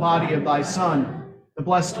mystical body of thy Son, the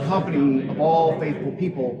blessed company of all faithful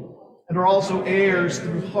people, and are also heirs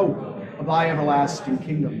through hope of thy everlasting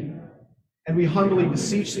kingdom. And we humbly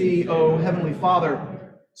beseech thee, O Heavenly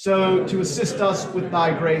Father, so to assist us with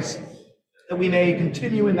thy grace, that we may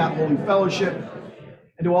continue in that holy fellowship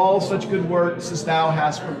and do all such good works as thou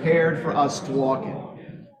hast prepared for us to walk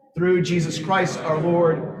in. Through Jesus Christ our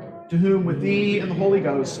Lord, to whom with thee and the Holy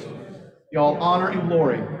Ghost be all honor and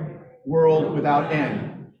glory, world without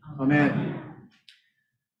end. Amen.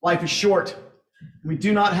 Life is short. We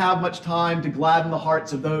do not have much time to gladden the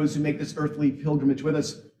hearts of those who make this earthly pilgrimage with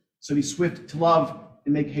us, so be swift to love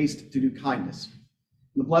and make haste to do kindness.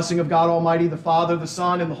 And the blessing of God Almighty, the Father, the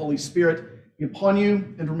Son, and the Holy Spirit be upon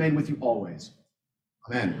you and remain with you always.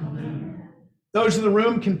 Amen. Amen. Those in the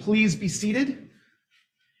room can please be seated.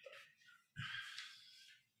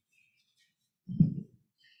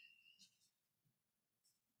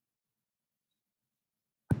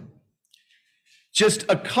 Just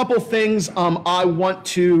a couple things I want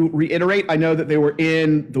to reiterate. I know that they were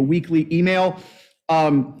in the weekly email.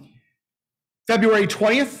 February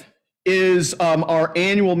 20th is our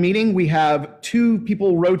annual meeting. We have 2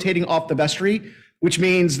 people rotating off the vestry, which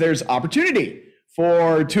means there's opportunity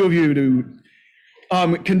for 2 of you to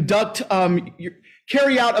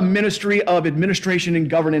carry out a ministry of administration and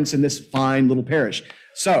governance in this fine little parish.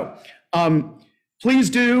 So please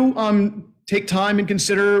do take time and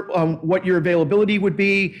consider what your availability would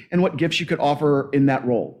be and what gifts you could offer in that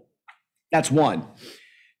role. That's one.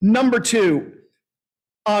 Number 2,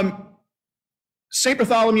 St.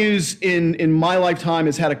 Bartholomew's in my lifetime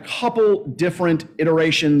has had a couple different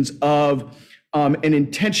iterations of an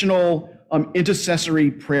intentional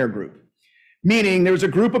intercessory prayer group, meaning there was a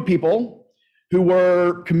group of people who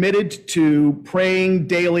were committed to praying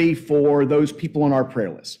daily for those people on our prayer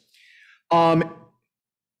list.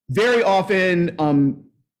 Very often,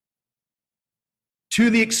 to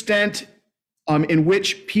the extent in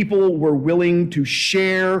which people were willing to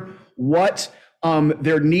share what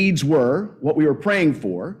their needs were, what we were praying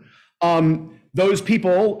for, those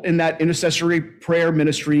people in that intercessory prayer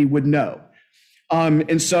ministry would know.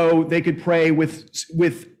 And so they could pray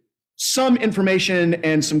with some information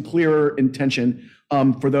and some clearer intention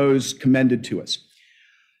for those commended to us.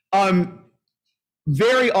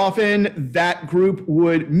 Very often that group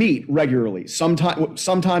would meet regularly,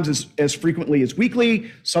 sometimes as frequently as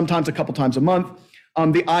weekly, sometimes a couple times a month.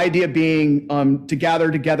 The idea being to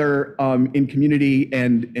gather together in community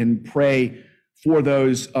and pray for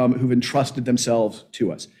those who've entrusted themselves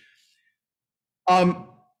to us.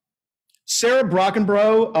 Sarah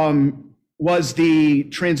Brockenbrough was the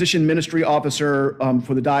transition ministry officer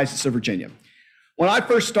for the Diocese of Virginia. When I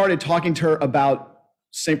first started talking to her about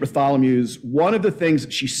St. Bartholomew's, one of the things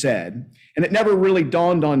that she said, and it never really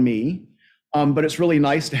dawned on me, but it's really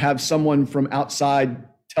nice to have someone from outside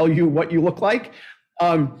tell you what you look like.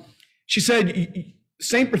 She said,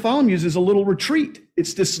 St. Bartholomew's is a little retreat.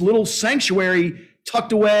 It's this little sanctuary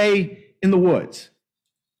tucked away in the woods.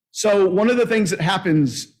 So one of the things that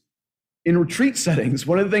happens in retreat settings,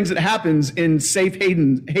 one of the things that happens in safe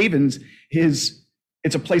havens is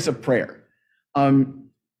it's a place of prayer.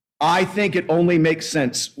 I think it only makes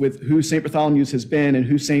sense with who St. Bartholomew's has been and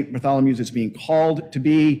who St. Bartholomew's is being called to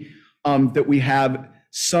be, that we have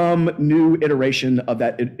some new iteration of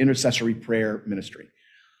that intercessory prayer ministry.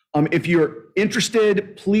 If you're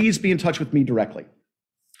interested, please be in touch with me directly.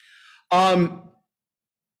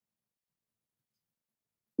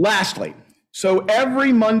 Lastly, so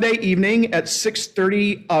every Monday evening at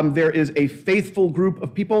 6:30, there is a faithful group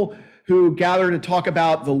of people who gather to talk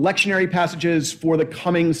about the lectionary passages for the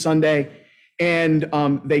coming Sunday, and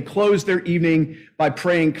they close their evening by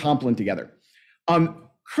praying Compline together.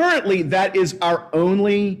 Currently, that is our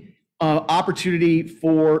only opportunity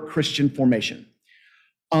for Christian formation.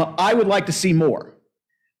 I would like to see more.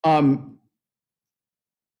 And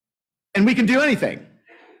we can do anything.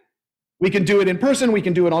 We can do it in person, we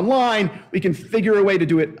can do it online, we can figure a way to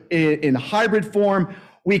do it in hybrid form,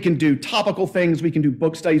 we can do topical things, we can do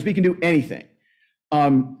book studies, we can do anything.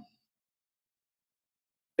 And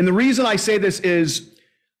the reason I say this is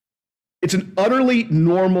it's an utterly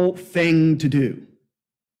normal thing to do.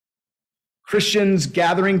 Christians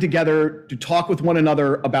gathering together to talk with one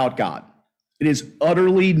another about God. It is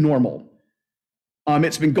utterly normal.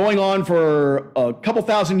 It's been going on for a couple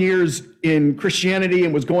thousand years in Christianity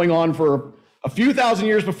and was going on for a few thousand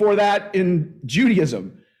years before that in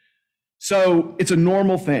Judaism. So it's a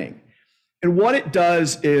normal thing. And what it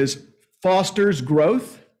does is fosters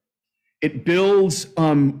growth. It builds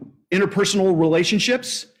interpersonal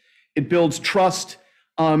relationships. It builds trust,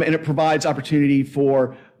 and it provides opportunity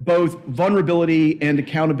for both vulnerability and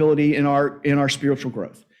accountability in our spiritual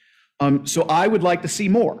growth. So I would like to see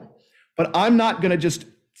more. But I'm not going to just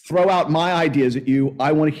throw out my ideas at you.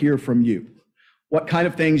 I want to hear from you. What kind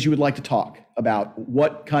of things you would like to talk about?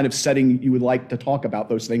 What kind of setting you would like to talk about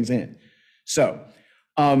those things in? So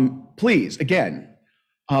please, again,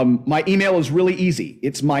 my email is really easy.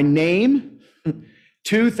 It's my name,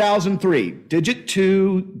 2003, digit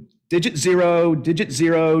 2, digit 0, digit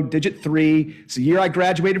 0, digit 3. It's the year I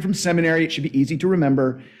graduated from seminary. It should be easy to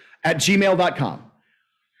remember, at gmail.com.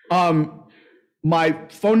 My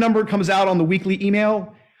phone number comes out on the weekly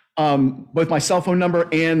email, both my cell phone number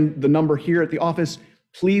and the number here at the office.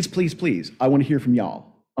 Please, please, please, I want to hear from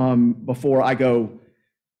y'all before I go,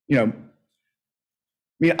 I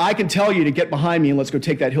mean, I can tell you to get behind me and let's go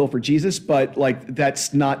take that hill for Jesus, but like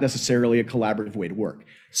that's not necessarily a collaborative way to work.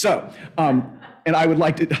 So, and I would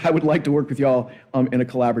like to work with y'all in a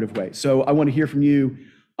collaborative way. So I want to hear from you,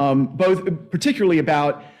 both particularly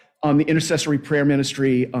about the intercessory prayer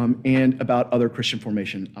ministry and about other Christian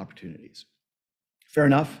formation opportunities. Fair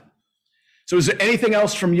enough? So is there anything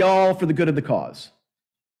else from y'all for the good of the cause?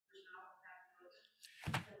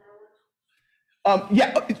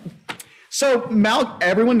 Yeah. So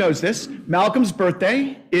everyone knows this. Malcolm's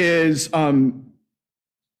birthday is the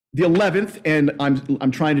 11th, and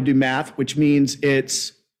I'm trying to do math, which means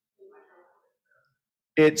it's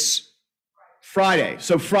Friday.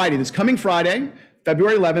 So Friday, this coming Friday,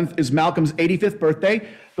 February 11th, is Malcolm's 85th birthday.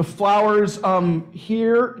 The flowers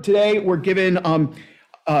here today were given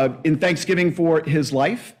in thanksgiving for his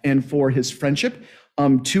life and for his friendship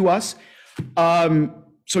to us.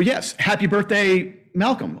 So yes, happy birthday,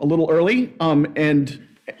 Malcolm, a little early. And,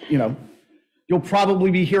 you'll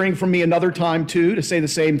probably be hearing from me another time too to say the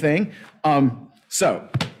same thing. So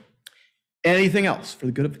anything else for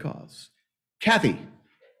the good of the cause? Kathy.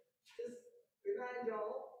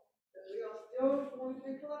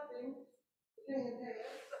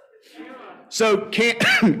 So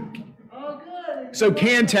so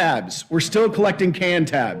can tabs. We're still collecting can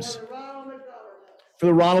tabs for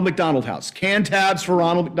the Ronald McDonald House. Can tabs for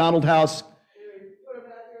Ronald McDonald House.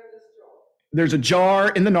 There's a jar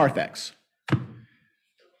in the narthex.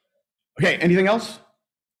 Okay, anything else?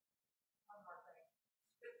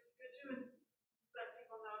 Could you let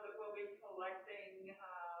people know that we'll be collecting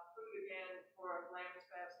food again for Lamb's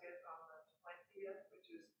Basket on the 20th,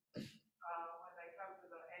 which is when they come to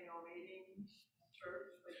the annual meeting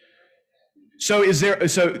church? So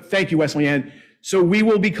thank you, Wesley Ann. So we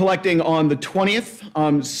will be collecting on the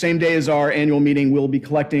 20th, same day as our annual meeting. We'll be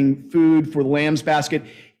collecting food for the Lamb's Basket.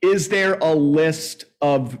 Is there a list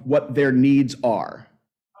of what their needs are?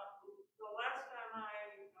 The last time I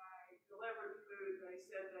delivered food, they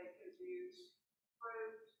said they could use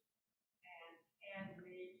fruit and canned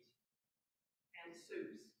meat and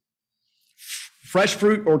soups. Fresh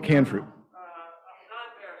fruit or canned fruit?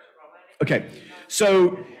 Non-perishable. Okay,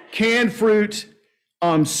 so canned fruit,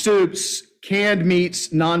 soups, canned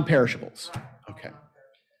meats, non-perishables. Okay.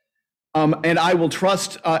 And I will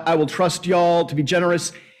trust y'all to be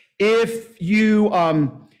generous. If you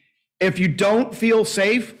don't feel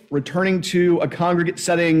safe returning to a congregate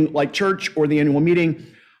setting like church or the annual meeting,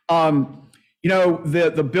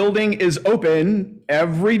 the building is open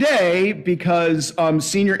every day because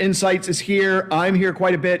Senior Insights is here. I'm here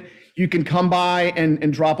quite a bit. You can come by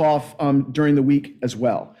and drop off during the week as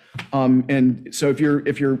well. And so if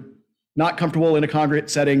you're not comfortable in a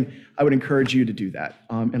congregate setting, I would encourage you to do that.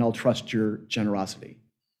 And I'll trust your generosity.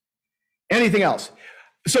 Anything else?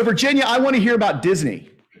 So Virginia, I want to hear about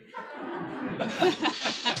Disney.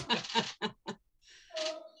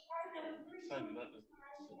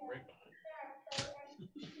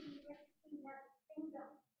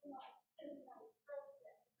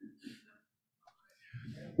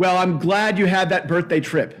 Well, I'm glad you had that birthday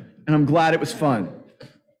trip, and I'm glad it was fun.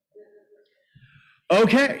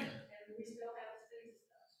 Okay.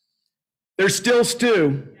 There's still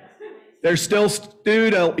stew. There's still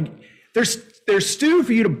stew there's stew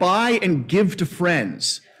for you to buy and give to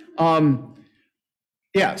friends.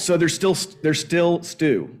 Yeah, so there's still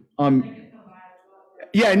stew.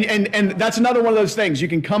 Yeah, and that's another one of those things. You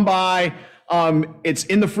can come by. It's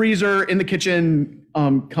in the freezer, in the kitchen.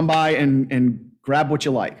 Come by and grab what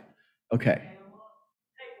you like. Okay.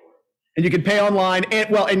 And you can pay online,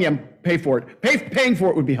 and yeah, pay for it. Paying for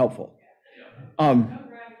it would be helpful.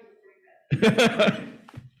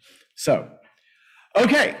 So,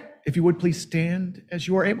 okay, if you would please stand as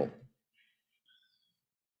you are able.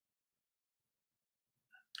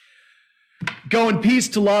 Go in peace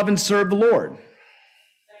to love and serve the Lord.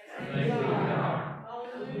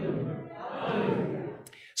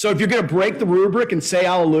 So if you're going to break the rubric and say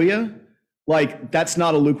hallelujah, like that's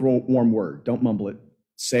not a lukewarm word. Don't mumble it.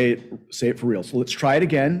 Say it for real. So let's try it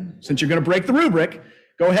again. Since you're going to break the rubric,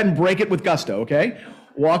 go ahead and break it with gusto, okay?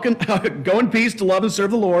 Go in peace to love and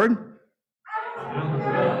serve the Lord.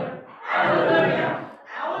 Hallelujah. Hallelujah.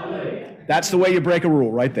 Hallelujah. That's the way you break a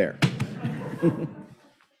rule, right there.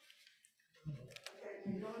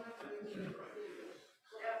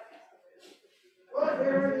 Well,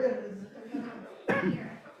 there it